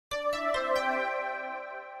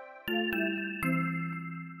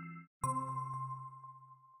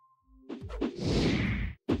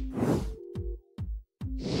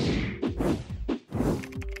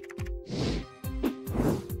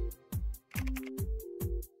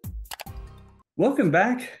Welcome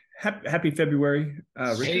back. Happy February,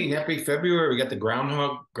 Richard. Hey, happy February. We got the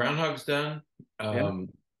groundhogs done. Yeah,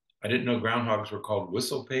 I didn't know groundhogs were called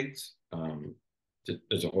whistle pigs.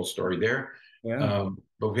 There's a whole story there. yeah.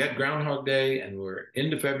 But we had Groundhog Day and we're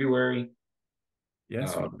into February,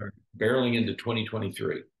 Yes, we uh, are. barreling into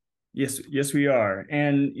 2023. Yes, we are.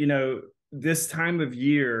 And this time of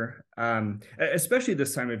year, especially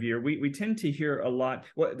this time of year, we tend to hear a lot.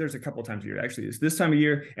 Well, there's a couple times a year actually. It's this time of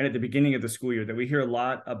year and at the beginning of the school year that we hear a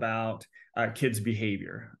lot about kids'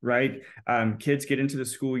 behavior. Right? Kids get into the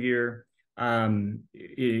school year.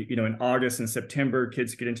 In August and September,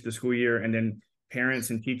 kids get into the school year, and then parents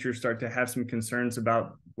and teachers start to have some concerns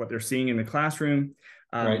about what they're seeing in the classroom.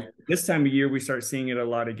 Right. This time of year, we start seeing it a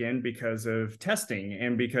lot again because of testing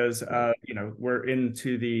and because we're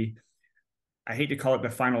into I hate to call it the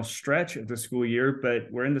final stretch of the school year, but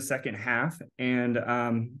we're in the second half, and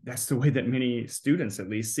that's the way that many students at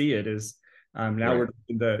least see it. Is now Right. we're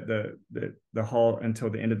in the hall until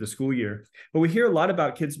the end of the school year. But we hear a lot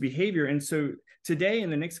about kids' behavior, and so today, in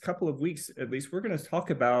the next couple of weeks, at least, we're going to talk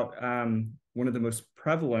about one of the most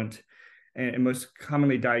prevalent and most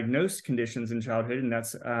commonly diagnosed conditions in childhood, and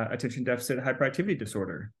that's attention deficit hyperactivity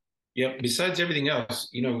disorder. Yeah. Besides everything else,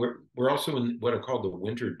 we're also in what are called the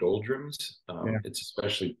winter doldrums. Yeah, It's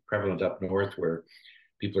especially prevalent up north where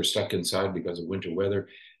people are stuck inside because of winter weather.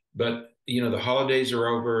 But the holidays are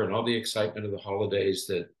over and all the excitement of the holidays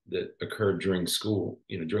that occurred during school,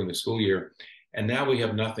 during the school year. And now we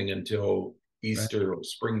have nothing until right. Easter or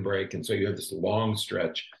spring break. And so you have this long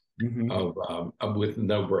stretch Mm-hmm. of with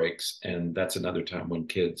no breaks. And that's another time when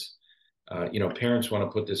kids, parents want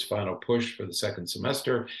to put this final push for the second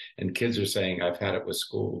semester, and kids are saying, I've had it with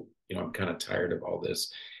school. I'm kind of tired of all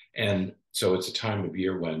this. And so it's a time of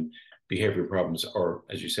year when behavior problems, or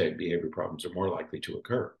as you say, behavior problems are more likely to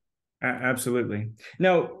occur. Absolutely.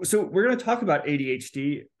 Now, so we're going to talk about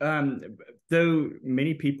ADHD. Though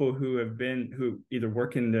many people who either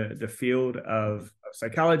work in the field of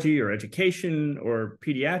psychology or education or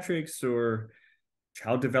pediatrics or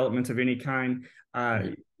child development of any kind,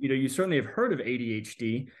 Right. you certainly have heard of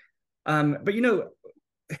ADHD. But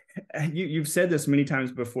you've said this many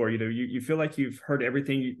times before. You feel like you've heard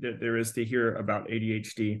everything that there is to hear about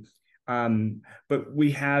ADHD. But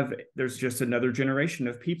there's just another generation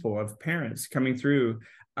of people, of parents coming through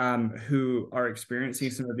who are experiencing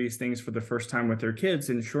some of these things for the first time with their kids.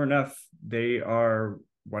 And sure enough, they are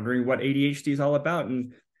wondering what ADHD is all about.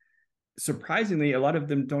 And surprisingly, a lot of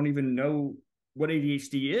them don't even know what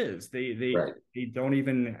ADHD is. Right. They don't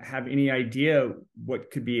even have any idea what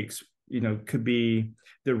could be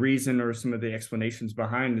the reason or some of the explanations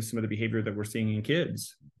behind some of the behavior that we're seeing in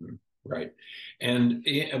kids. Right. And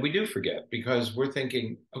we do forget because we're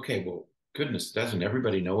thinking, okay, well, goodness, doesn't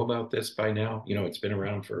everybody know about this by now? It's been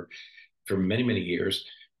around for many, many years.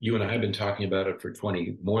 You and I have been talking about it for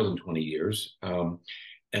more than 20 years.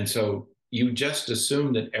 And so you just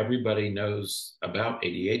assume that everybody knows about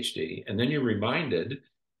ADHD. And then you're reminded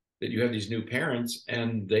that you have these new parents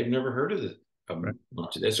and they've never heard of Right.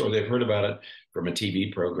 much of this, or they've heard about it from a TV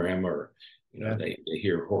program, or Yeah. they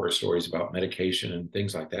hear horror stories about medication and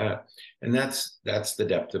things like that. And that's the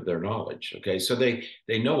depth of their knowledge. Okay. So they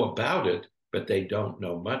know about it, but they don't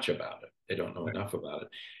know much about it. They don't know Right. enough about it.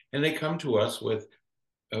 And they come to us with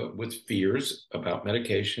fears about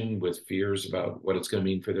medication, with fears about what it's going to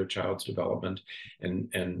mean for their child's development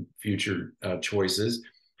and future choices.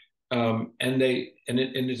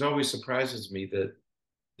 It always surprises me that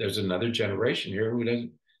there's another generation here who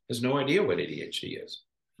has no idea what ADHD is.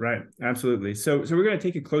 Right. Absolutely. So we're going to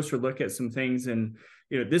take a closer look at some things, and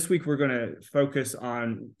this week we're going to focus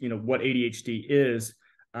on what ADHD is,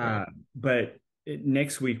 Right. but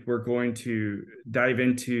next week we're going to dive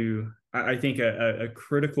into I think a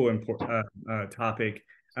critical topic,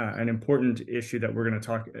 an important issue that we're going to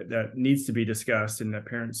talk that needs to be discussed and that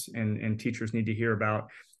parents and teachers need to hear about.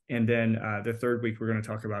 And then the third week we're going to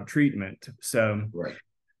talk about treatment. Right.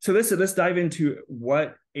 So let's dive into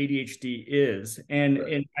what ADHD is, and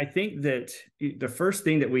Right. I think that the first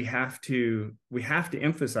thing that we have to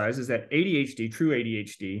emphasize is that ADHD, true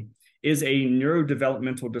ADHD, is a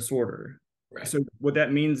neurodevelopmental disorder. Right. So what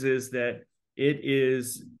that means is that it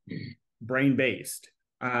is brain based.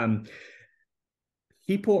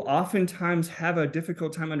 People oftentimes have a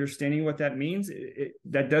difficult time understanding what that means.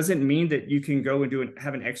 That doesn't mean that you can go and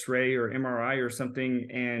have an X-ray or MRI or something,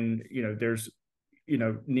 and there's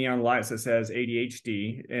neon lights that says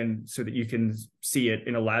ADHD, and so that you can see it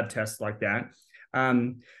in a lab test like that.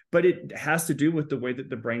 But it has to do with the way that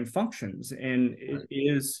the brain functions, and it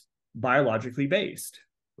is biologically based.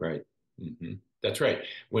 Right. Mm-hmm. That's right.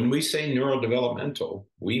 When we say neurodevelopmental,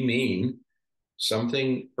 we mean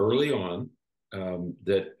something early on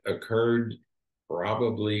that occurred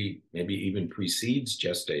probably maybe even precedes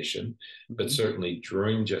gestation, but certainly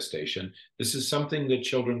during gestation. This is something that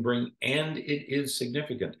children bring, and it is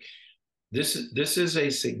significant. This is a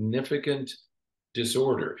significant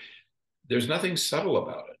disorder. There's nothing subtle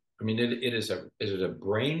about it. I mean, it is a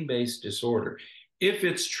brain-based disorder. If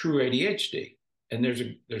it's true ADHD, and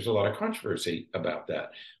there's a lot of controversy about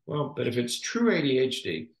that. Well, but if it's true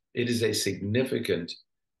ADHD, it is a significant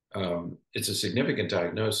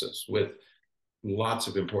diagnosis with lots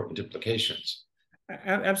of important implications.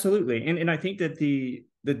 Absolutely, and I think that the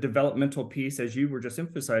developmental piece, as you were just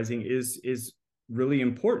emphasizing, is really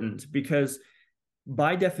important, because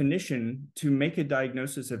by definition, to make a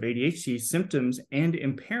diagnosis of ADHD, symptoms and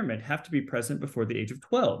impairment have to be present before the age of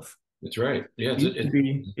 12. That's right. Yeah,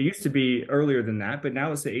 it used to be earlier than that, but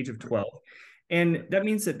now it's the age of 12, and that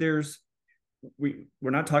means that we're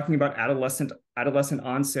not talking about adolescent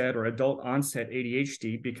onset or adult onset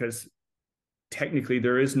ADHD, because technically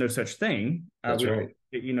there is no such thing. That's right.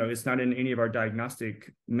 It's not in any of our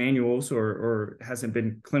diagnostic manuals, or hasn't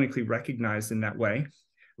been clinically recognized in that way.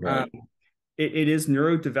 Right. It is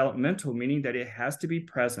neurodevelopmental, meaning that it has to be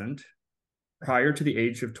present prior to the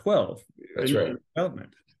age of 12. That's right.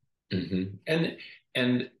 Development. Mm-hmm.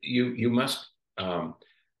 And you must, a lot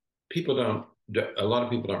of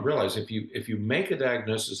people don't realize, if you make a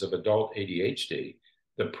diagnosis of adult ADHD,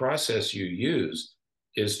 the process you use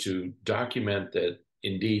is to document that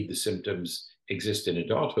indeed the symptoms exist in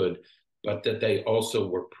adulthood, but that they also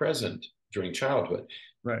were present during childhood.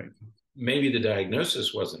 Right. Maybe the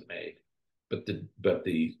diagnosis wasn't made, but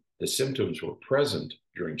the symptoms were present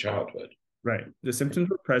during childhood. Right. The symptoms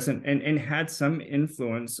were present and had some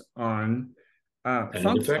influence on and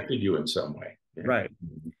it affected you in some way. Yeah. Right.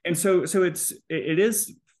 And so it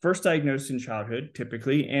is first diagnosed in childhood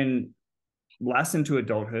typically, and lasts into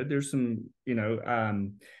adulthood. There's some,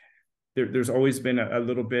 there's always been a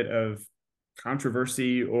little bit of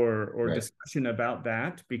controversy or right. discussion about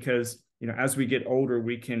that, because, as we get older,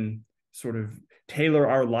 we can sort of tailor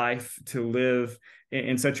our life to live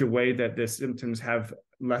in such a way that the symptoms have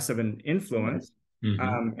less of an influence.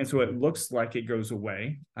 Mm-hmm. And so it looks like it goes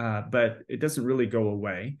away, but it doesn't really go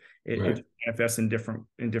away. It manifests in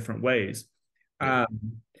different ways. Right.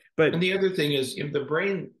 But the other thing is, the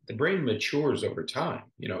brain matures over time.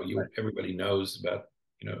 Right. Everybody knows about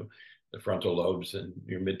the frontal lobes in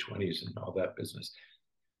your mid-20s and all that business.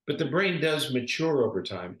 But the brain does mature over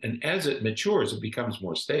time, and as it matures, it becomes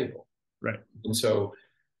more stable. Right. And so,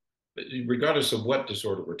 regardless of what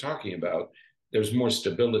disorder we're talking about, there's more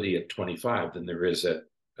stability at 25 than there is at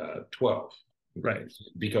 12. Right.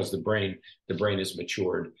 Because the brain is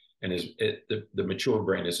matured, and the mature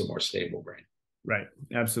brain is a more stable brain. Right.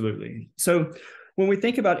 Absolutely. So when we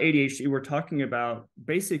think about ADHD, we're talking about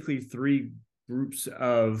basically three groups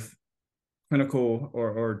of clinical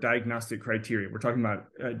or diagnostic criteria. We're talking about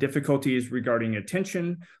difficulties regarding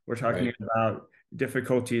attention. We're talking right. about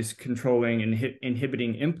difficulties controlling and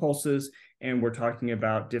inhibiting impulses. And we're talking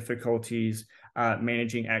about difficulties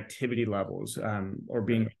managing activity levels or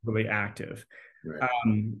being really active. Right.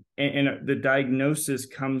 And the diagnosis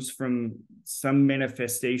comes from some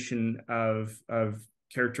manifestation of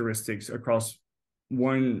characteristics across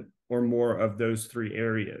one or more of those three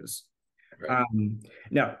areas. Right.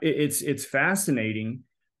 Now, it's fascinating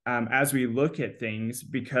as we look at things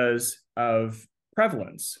because of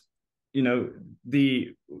prevalence.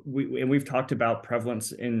 We've talked about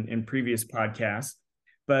prevalence in previous podcasts,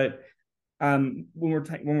 but when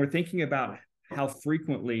we're thinking about how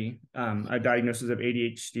frequently a diagnosis of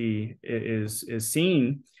ADHD is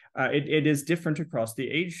seen, it is different across the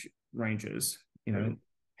age ranges.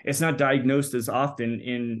 It's not diagnosed as often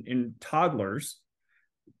in toddlers,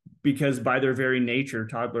 because by their very nature,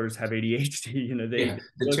 toddlers have ADHD.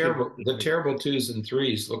 The terrible 2s and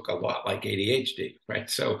 3s look a lot like ADHD, right?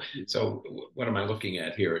 So what am I looking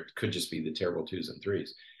at here? It could just be the terrible 2s and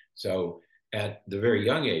 3s. So at the very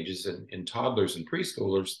young ages, in toddlers and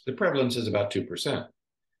preschoolers, the prevalence is about 2%.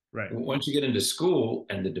 Right. Once you get into school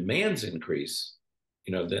and the demands increase,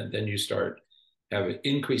 then you start having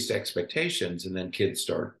increased expectations, and then kids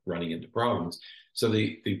start running into problems. So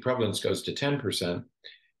the prevalence goes to 10%.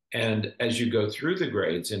 And as you go through the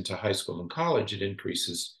grades into high school and college, it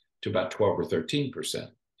increases to about 12 or 13%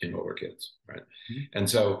 in older kids, right? Mm-hmm. And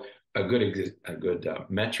so a good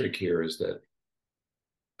metric here is that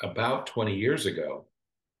about 20 years ago,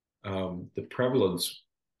 the prevalence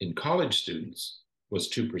in college students was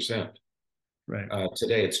 2%. Right.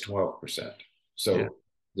 Today it's 12%. Yeah. So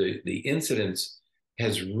the incidence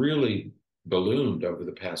has really ballooned over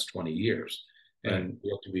the past 20 years. Right. And we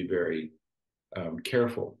have to be very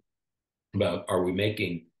careful about how are we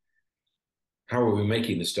making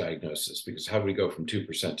this diagnosis? Because how do we go from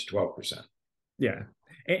 2% to 12%? Yeah.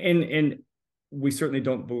 And we certainly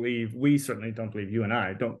don't believe, you and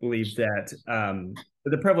I don't believe that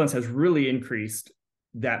the prevalence has really increased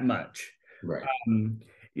that much. Right.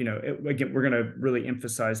 Again, we're going to really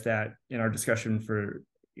emphasize that in our discussion for,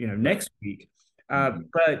 Right. next week. Mhm.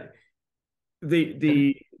 But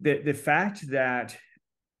the fact that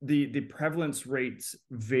the prevalence rates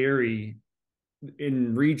vary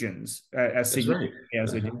in regions as That's right. significantly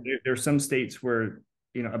as they do. There are some states where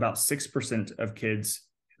about 6% of kids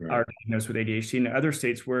Right. are diagnosed with ADHD, and other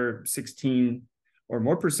states where 16 or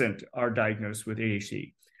more percent are diagnosed with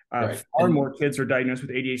ADHD. Right. Far more kids are diagnosed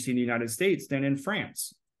with ADHD in the United States than in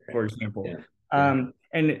France, for example. Yeah. Yeah.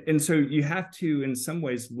 And so you have to, in some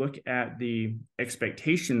ways, look at the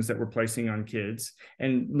expectations that we're placing on kids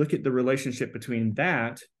and look at the relationship between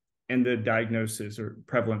that and the diagnosis or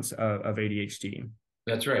prevalence of ADHD.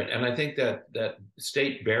 That's right. And I think that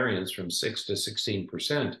state variance from 6 to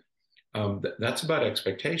 16%, that's about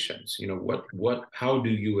expectations. How do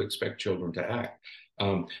you expect children to act?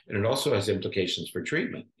 And it also has implications for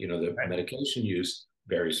treatment. The Right. medication use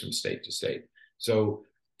varies from state to state. So,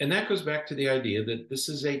 and that goes back to the idea that this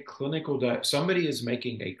is a somebody is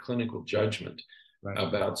making a clinical judgment Right.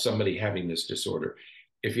 about somebody having this disorder.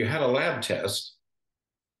 If you had a lab test,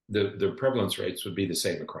 the prevalence rates would be the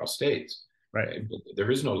same across states. Right.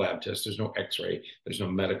 There is no lab test, there's no x-ray, there's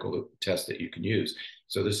no medical test that you can use.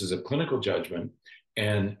 So this is a clinical judgment,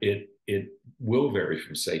 and it will vary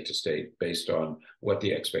from state to state based on what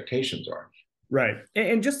the expectations are. Right.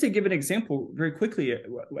 And just to give an example very quickly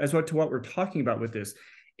as to what we're talking about with this,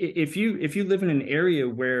 if you live in an area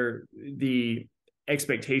where the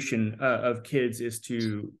expectation of kids is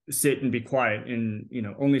to sit and be quiet and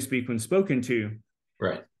only speak when spoken to,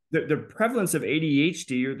 right, the prevalence of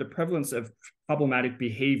ADHD or the prevalence of problematic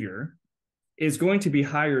behavior is going to be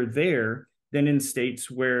higher there than in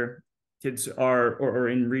states where kids are, or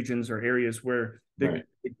in regions or areas where the right.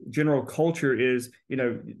 general culture is,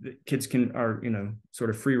 kids are, sort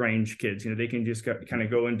of free range kids, they can just kind of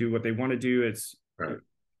go and do what they want to do. It's Right.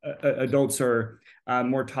 Adults are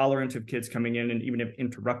more tolerant of kids coming in and even if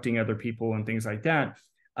interrupting other people and things like that.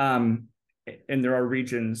 And there are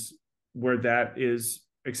regions where that is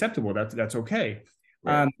acceptable. That's okay.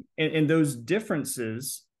 Right. And those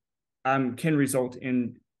differences can result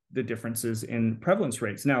in the differences in prevalence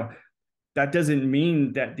rates. Now, that doesn't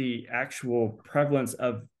mean that the actual prevalence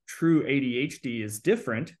of true ADHD is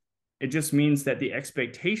different. It just means that the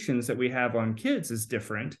expectations that we have on kids is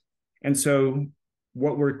different. And so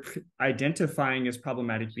what we're identifying as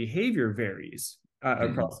problematic behavior varies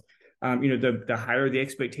across. The higher the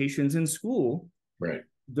expectations in school, right,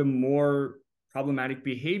 the more problematic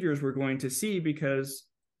behaviors we're going to see, because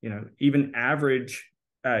even average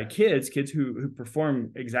kids who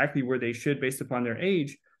perform exactly where they should based upon their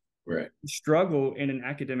age, right, struggle in an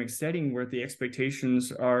academic setting where the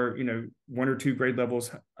expectations are 1 or 2 grade levels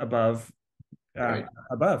above. right.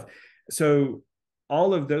 So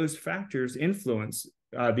all of those factors influence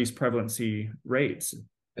these prevalency rates.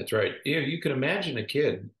 That's right. You can imagine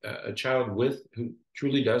a child who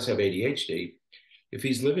truly does have ADHD, if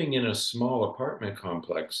he's living in a small apartment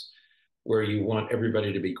complex where you want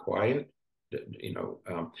everybody to be quiet, the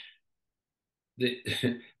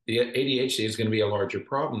ADHD is going to be a larger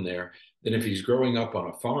problem there than if he's growing up on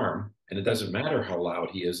a farm, and it doesn't matter how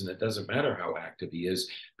loud he is and it doesn't matter how active he is,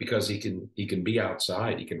 because he can be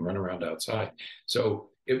outside, he can run around outside. So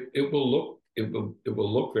it will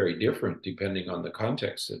look very different depending on the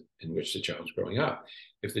context in which the child's growing up.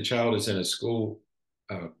 If the child is in a school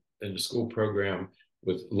program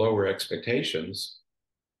with lower expectations,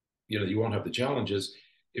 you won't have the challenges.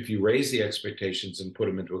 If you raise the expectations and put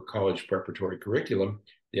them into a college preparatory curriculum,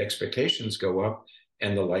 the expectations go up,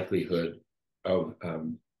 and the likelihood of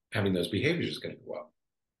having those behaviors is going to go up.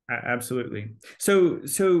 Absolutely. So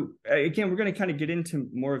again, we're going to kind of get into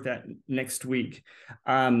more of that next week,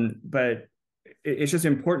 but it's just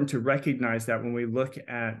important to recognize that when we look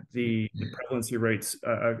at the prevalency rates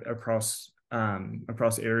across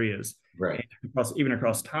areas, right, even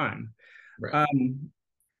across time. Right.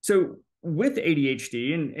 So with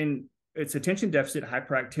ADHD and it's attention deficit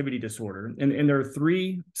hyperactivity disorder, and there are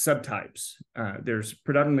 3 subtypes. There's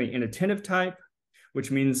predominantly inattentive type,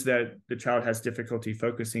 which means that the child has difficulty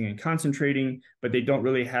focusing and concentrating, but they don't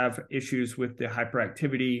really have issues with the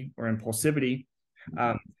hyperactivity or impulsivity.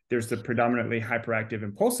 There's the predominantly hyperactive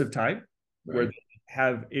impulsive type, where they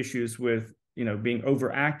have issues with being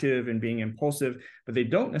overactive and being impulsive, but they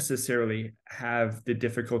don't necessarily have the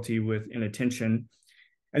difficulty with inattention.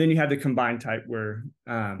 And then you have the combined type where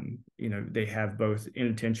they have both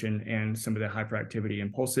inattention and some of the hyperactivity,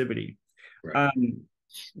 impulsivity. Right.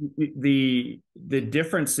 The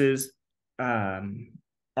differences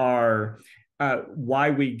are why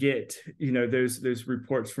we get those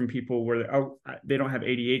reports from people where they don't have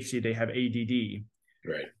ADHD, they have ADD.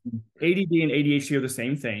 Right. ADD and ADHD are the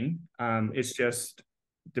same thing. It's just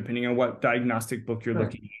depending on what diagnostic book you're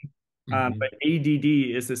looking at. But ADD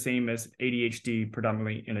is the same as ADHD,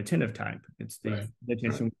 predominantly inattentive type. It's the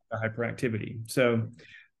attention with the hyperactivity. So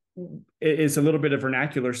it's a little bit of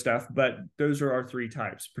vernacular stuff, but those are our three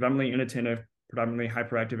types: predominantly inattentive, predominantly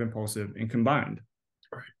hyperactive, impulsive, and combined.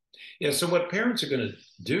 Right. Yeah. So what parents are going to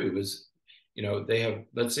do is, they have,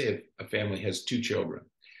 let's say a family has two children.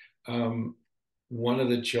 One of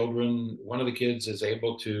the kids is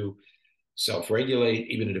able to self-regulate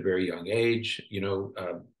even at a very young age.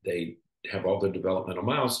 They have all the developmental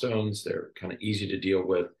milestones. They're kind of easy to deal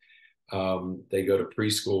with. They go to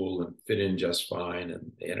preschool and fit in just fine,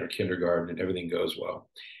 and they enter kindergarten and everything goes well.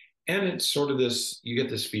 And it's sort of you get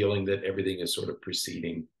this feeling that everything is sort of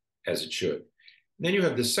proceeding as it should. And then you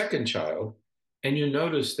have the second child, and you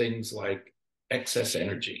notice things like excess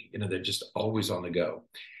energy. They're just always on the go.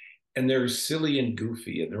 And they're silly and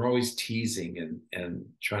goofy, and they're always teasing and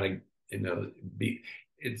trying to,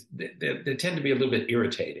 they tend to be a little bit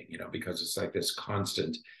irritating, because it's like this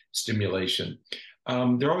constant stimulation.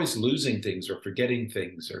 They're always losing things or forgetting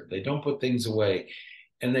things, or they don't put things away,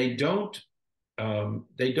 and they don't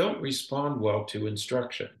respond well to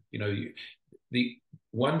instruction. The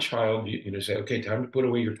one child, say, okay, time to put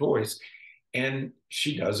away your toys, and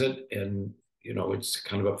she does it, and it's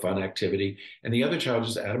kind of a fun activity. And the other child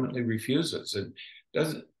just adamantly refuses and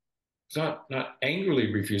doesn't, it's not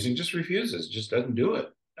angrily refusing, just refuses, just doesn't do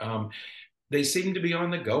it. They seem to be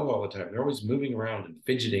on the go all the time. They're always moving around and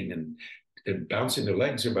fidgeting and bouncing. Their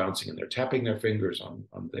legs are bouncing and they're tapping their fingers on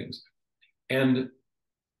things. And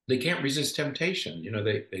they can't resist temptation.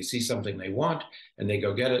 They see something they want and they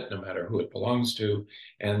go get it, no matter who it belongs to.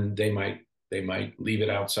 And they might leave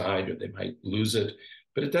it outside, or they might lose it,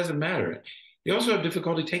 but it doesn't matter. They also have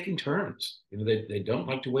difficulty taking turns. They don't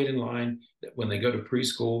like to wait in line. When they go to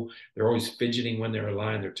preschool, they're always fidgeting when they're in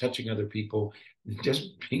line. They're touching other people,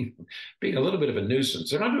 just being a little bit of a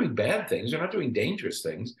nuisance. They're not doing bad things. They're not doing dangerous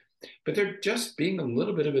things, but they're just being a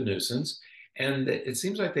little bit of a nuisance. And it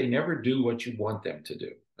seems like they never do what you want them to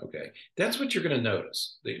do. Okay, that's what you're going to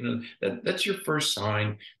notice. That's your first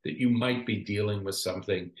sign that you might be dealing with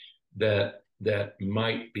something that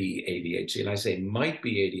might be ADHD. And I say might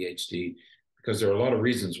be ADHD because there are a lot of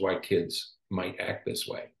reasons why kids might act this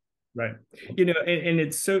way. Right. And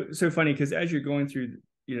it's so funny because as you're going through,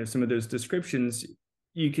 some of those descriptions,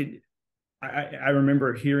 I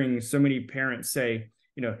remember hearing so many parents say,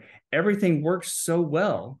 everything works so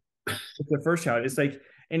well with the first child. It's like,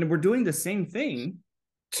 and we're doing the same thing,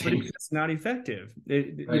 but it's just not effective.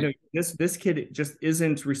 Right. This kid just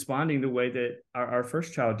isn't responding the way that our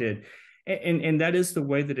first child did. And that is the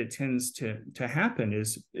way that it tends to happen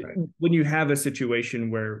is when you have a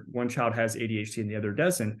situation where one child has ADHD and the other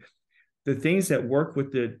doesn't, the things that work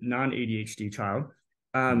with the non-ADHD child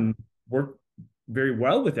work very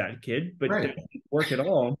well with that kid, but don't work at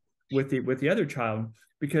all with the other child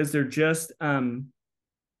because they're just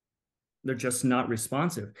not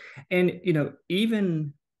responsive. And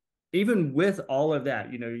even with all of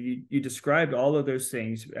that, you described all of those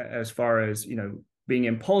things as far as being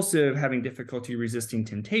impulsive, having difficulty resisting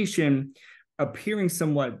temptation, appearing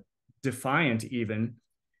somewhat defiant even,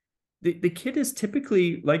 the kid is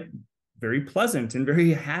typically like very pleasant and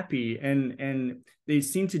very happy, and they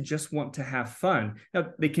seem to just want to have fun.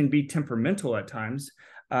 Now, they can be temperamental at times.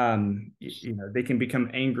 They can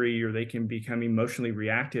become angry or they can become emotionally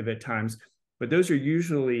reactive at times, but those are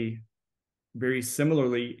usually very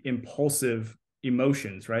similarly impulsive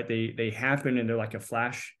emotions, right? They happen and they're like a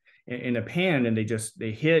flash in a pan, and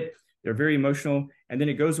they hit, they're very emotional, and then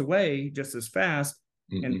it goes away just as fast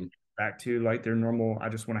and back to like their normal, I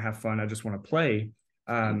just want to have fun, I just want to play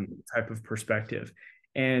type of perspective.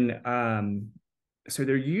 And so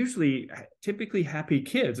they're typically happy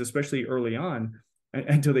kids, especially early on,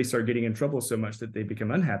 until they start getting in trouble so much that they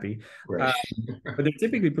become unhappy. Right. But they're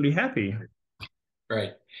typically pretty happy.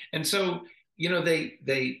 Right. And so,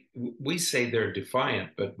 we say they're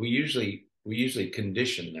defiant, but we usually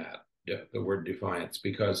condition that. the word defiance,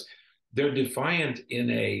 because they're defiant in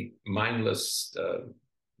a mindless,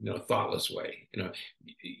 thoughtless way.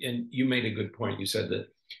 And you made a good point. You said that,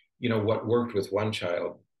 what worked with one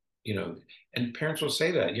child, and parents will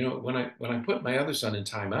say that, when I put my other son in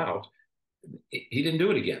timeout, he didn't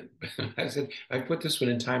do it again. I said, I put this one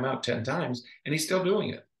in timeout 10 times and he's still doing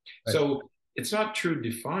it. Right. So it's not true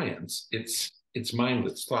defiance. It's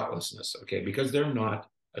mindless thoughtlessness, okay, because they're not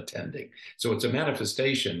attending. So it's a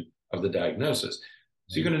manifestation of the diagnosis.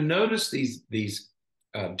 So you're going to notice these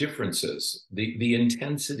differences, the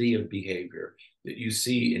intensity of behavior that you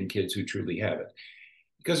see in kids who truly have it.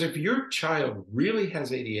 Because if your child really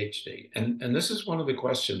has ADHD, and this is one of the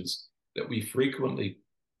questions that we frequently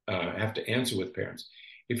have to answer with parents,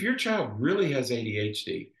 if your child really has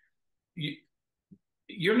ADHD,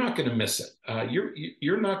 you're not going to miss it.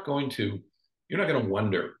 You're not going to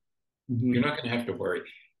wonder. Mm-hmm. You're not going to have to worry.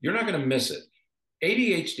 You're not going to miss it.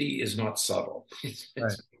 ADHD is not subtle.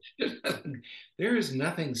 Right. There is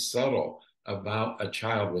nothing subtle about a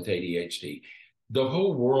child with ADHD. The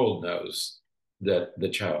whole world knows that the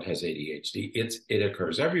child has ADHD. It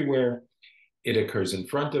occurs everywhere. It occurs in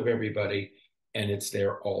front of everybody, and it's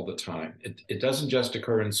there all the time. It doesn't just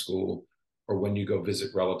occur in school or when you go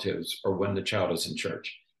visit relatives or when the child is in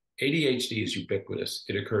church. ADHD is ubiquitous.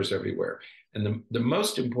 It occurs everywhere. And the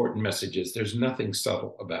most important message is there's nothing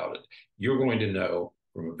subtle about it. You're going to know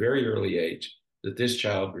from a very early age that this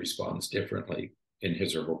child responds differently in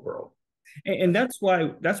his or her world. And that's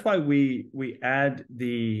why we add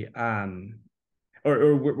the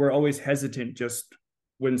or we're always hesitant just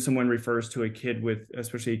when someone refers to a kid with,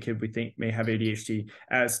 especially a kid we think may have ADHD,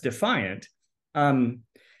 as defiant.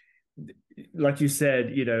 Like you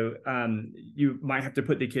said, you might have to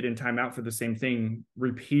put the kid in timeout for the same thing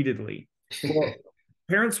repeatedly. Well,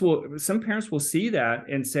 some parents will see that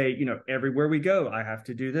and say, everywhere we go, I have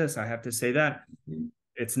to do this, I have to say that.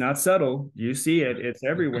 It's not subtle. You see it, it's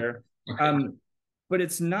everywhere. But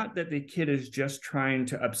it's not that the kid is just trying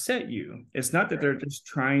to upset you. It's not that they're just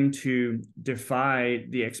trying to defy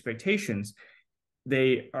the expectations.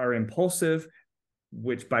 They are impulsive,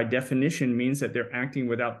 which by definition means that they're acting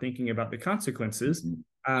without thinking about the consequences.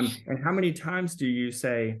 And how many times do you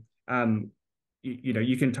say,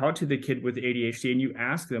 you can talk to the kid with ADHD and you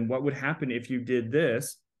ask them what would happen if you did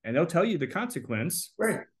this, and they'll tell you the consequence.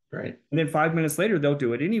 Right. And then 5 minutes later, they'll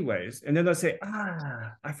do it anyways. And then they'll say,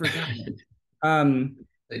 I forgot.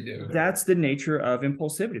 They do. That's the nature of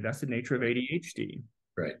impulsivity. That's the nature of ADHD.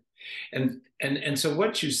 Right. And so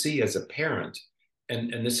what you see as a parent,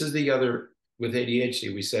 and this is the other with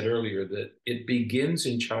ADHD, we said earlier that it begins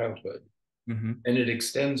in childhood and it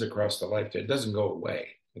extends across the lifetime. It doesn't go away.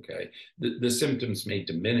 Okay. The symptoms may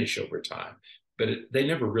diminish over time, but they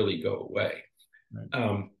never really go away.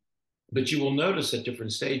 Right. But you will notice at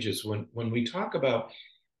different stages when we talk about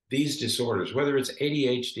these disorders, whether it's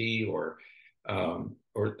ADHD or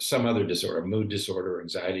some other disorder, mood disorder,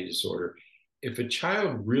 anxiety disorder, if a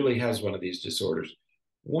child really has one of these disorders,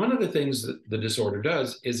 one of the things that the disorder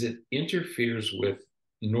does is it interferes with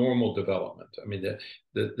normal development. I mean,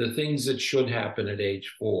 the things that should happen at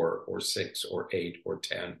age 4 or 6 or 8 or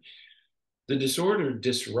 10, the disorder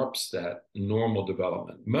disrupts that normal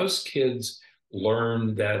development. Most kids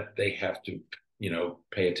learn that they have to,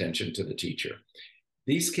 pay attention to the teacher.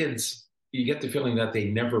 These kids, you get the feeling that they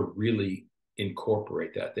never really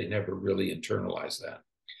incorporate that. They never really internalize that.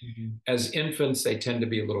 As infants, they tend to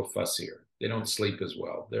be a little fussier. They don't sleep as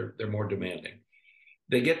well. They're more demanding.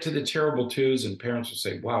 They get to the terrible 2s and parents will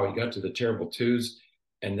say, wow, he got to the terrible 2s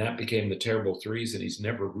and that became the terrible 3s and he's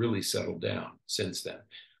never really settled down since then.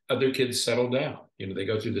 Other kids settle down. They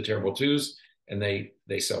go through the terrible 2s and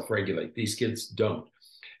they self-regulate. These kids don't.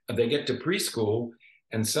 They get to preschool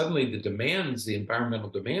and suddenly the environmental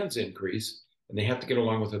demands increase and they have to get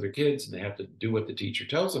along with other kids and they have to do what the teacher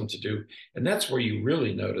tells them to do. And that's where you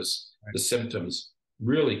really notice the symptoms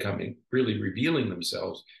really revealing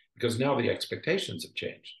themselves, because now the expectations have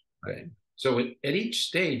changed. Okay. So at each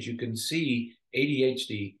stage, you can see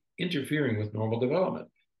ADHD interfering with normal development.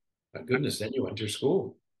 My goodness, then you enter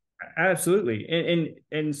school. Absolutely.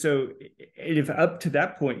 And so if up to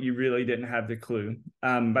that point, you really didn't have the clue,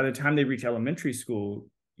 by the time they reach elementary school,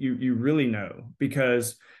 you really know,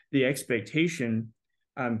 because the expectation,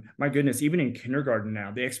 my goodness, even in kindergarten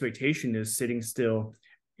now, the expectation is sitting still,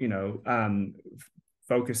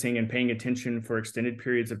 focusing and paying attention for extended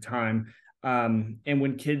periods of time. And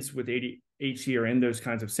when kids with ADHD are in those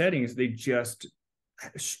kinds of settings, they just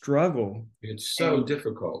struggle. It's so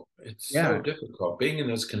difficult. It's so difficult being in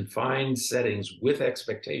those confined settings with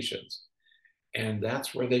expectations. And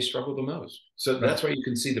that's where they struggle the most. So that's why you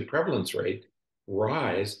can see the prevalence rate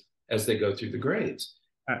rise as they go through the grades.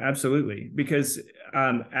 Absolutely, because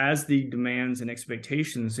as the demands and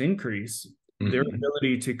expectations increase, their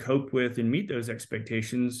ability to cope with and meet those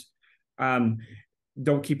expectations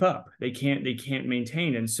don't keep up. They can't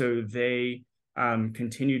maintain, and so they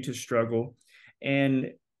continue to struggle,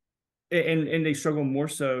 and they struggle more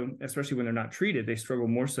so, especially when they're not treated. They struggle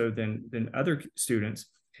more so than other students.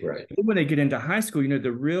 Right. When they get into high school,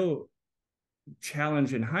 the real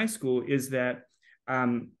challenge in high school is that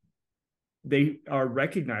they are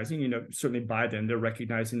recognizing, certainly by then, they're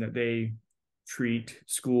recognizing that they treat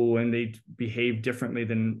school and they behave differently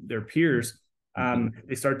than their peers.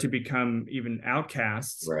 They start to become even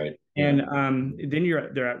outcasts. Right. And then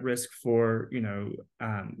they're at risk for,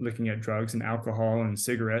 looking at drugs and alcohol and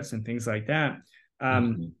cigarettes and things like that.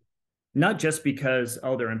 Not just because,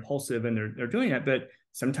 they're impulsive and they're doing that, but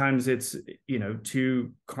sometimes it's,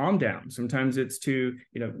 to calm down. Sometimes it's to,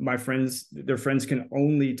 their friends can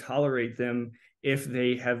only tolerate them if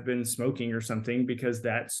they have been smoking or something, because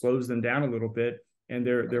that slows them down a little bit and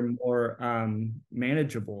they're more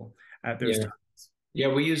manageable at those times. Yeah,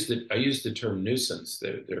 I used the term nuisance.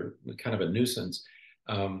 They're kind of a nuisance.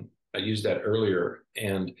 I used that earlier.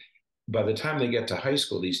 And by the time they get to high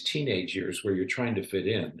school, these teenage years where you're trying to fit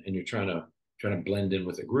in and you're trying to blend in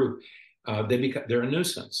with a group, they're a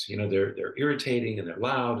nuisance. They're irritating and they're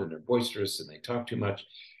loud and they're boisterous and they talk too much.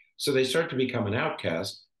 So they start to become an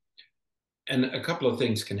outcast. And a couple of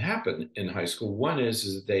things can happen in high school. One is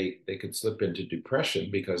that they could slip into depression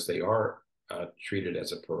because they are treated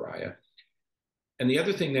as a pariah. And the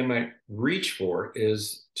other thing they might reach for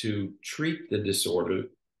is to treat the disorder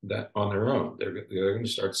that on their own. They're going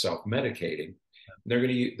to start self-medicating. They're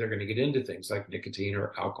going to get into things like nicotine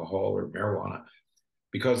or alcohol or marijuana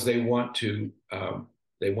because they want to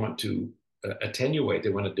attenuate. They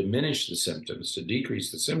want to diminish the symptoms, to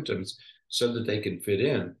decrease the symptoms, so that they can fit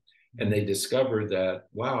in. And they discover that,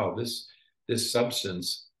 wow, this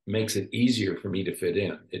substance makes it easier for me to fit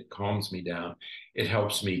in. It calms me down. It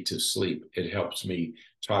helps me to sleep. It helps me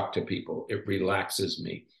talk to people. It relaxes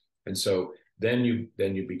me. And so then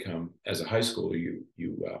you become, as a high schooler,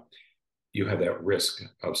 you have that risk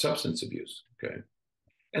of substance abuse. Okay.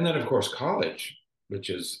 And then of course college, which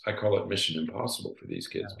is, I call it mission impossible for these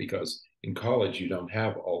kids, because in college you don't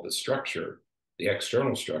have all the structure, the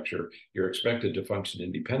external structure. You're expected to function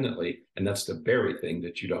independently, and that's the very thing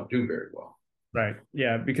that you don't do very well. Right.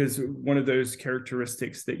 Yeah, because one of those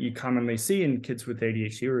characteristics that you commonly see in kids with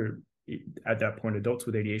ADHD, or at that point adults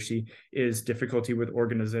with ADHD, is difficulty with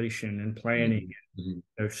organization and planning,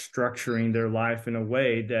 structuring their life in a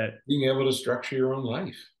way that being able to structure your own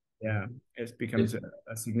life. Yeah, it becomes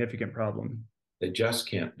a significant problem. They just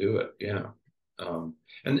can't do it. Yeah.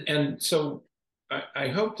 And so I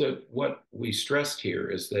hope that what we stressed here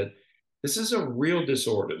is that this is a real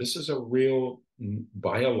disorder. This is a real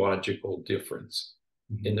biological difference.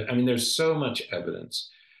 There's so much evidence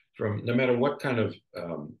from, no matter what kind of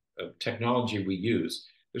technology we use,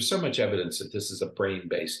 there's so much evidence that this is a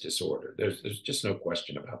brain-based disorder. There's just no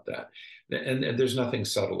question about that. And there's nothing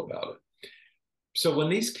subtle about it. So when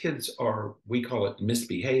these kids are, we call it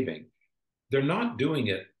misbehaving, they're not doing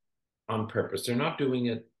it on purpose. They're not doing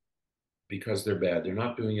it because they're bad. They're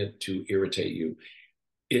not doing it to irritate you.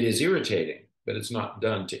 It is irritating, but it's not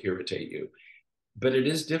done to irritate you. But it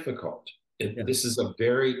is difficult. This is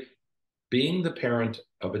being the parent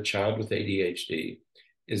of a child with ADHD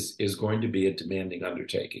is going to be a demanding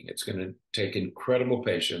undertaking. It's going to take incredible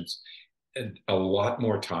patience and a lot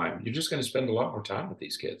more time. You're just going to spend a lot more time with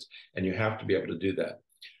these kids, and you have to be able to do that.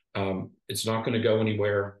 It's not going to go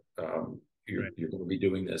anywhere. You're going to be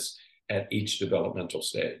doing this at each developmental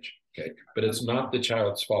stage. Okay, but it's not the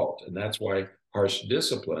child's fault, and that's why harsh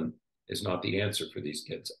discipline is not the answer for these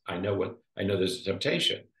kids. I know there's a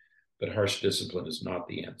temptation, but harsh discipline is not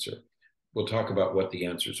the answer. We'll talk about what the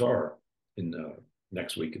answers are in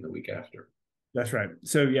next week and the week after. That's right.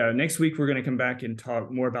 So yeah, next week we're going to come back and talk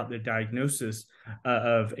more about the diagnosis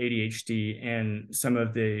of ADHD and some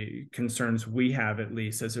of the concerns we have, at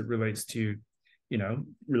least as it relates to,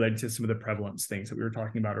 related to some of the prevalence things that we were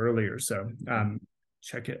talking about earlier. So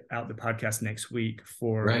check out the podcast next week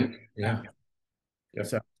for. Right. Yeah. Yep.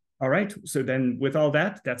 So, all right. So then with all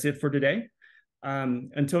that, that's it for today.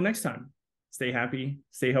 Until next time, stay happy,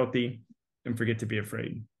 stay healthy, and forget to be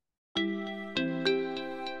afraid.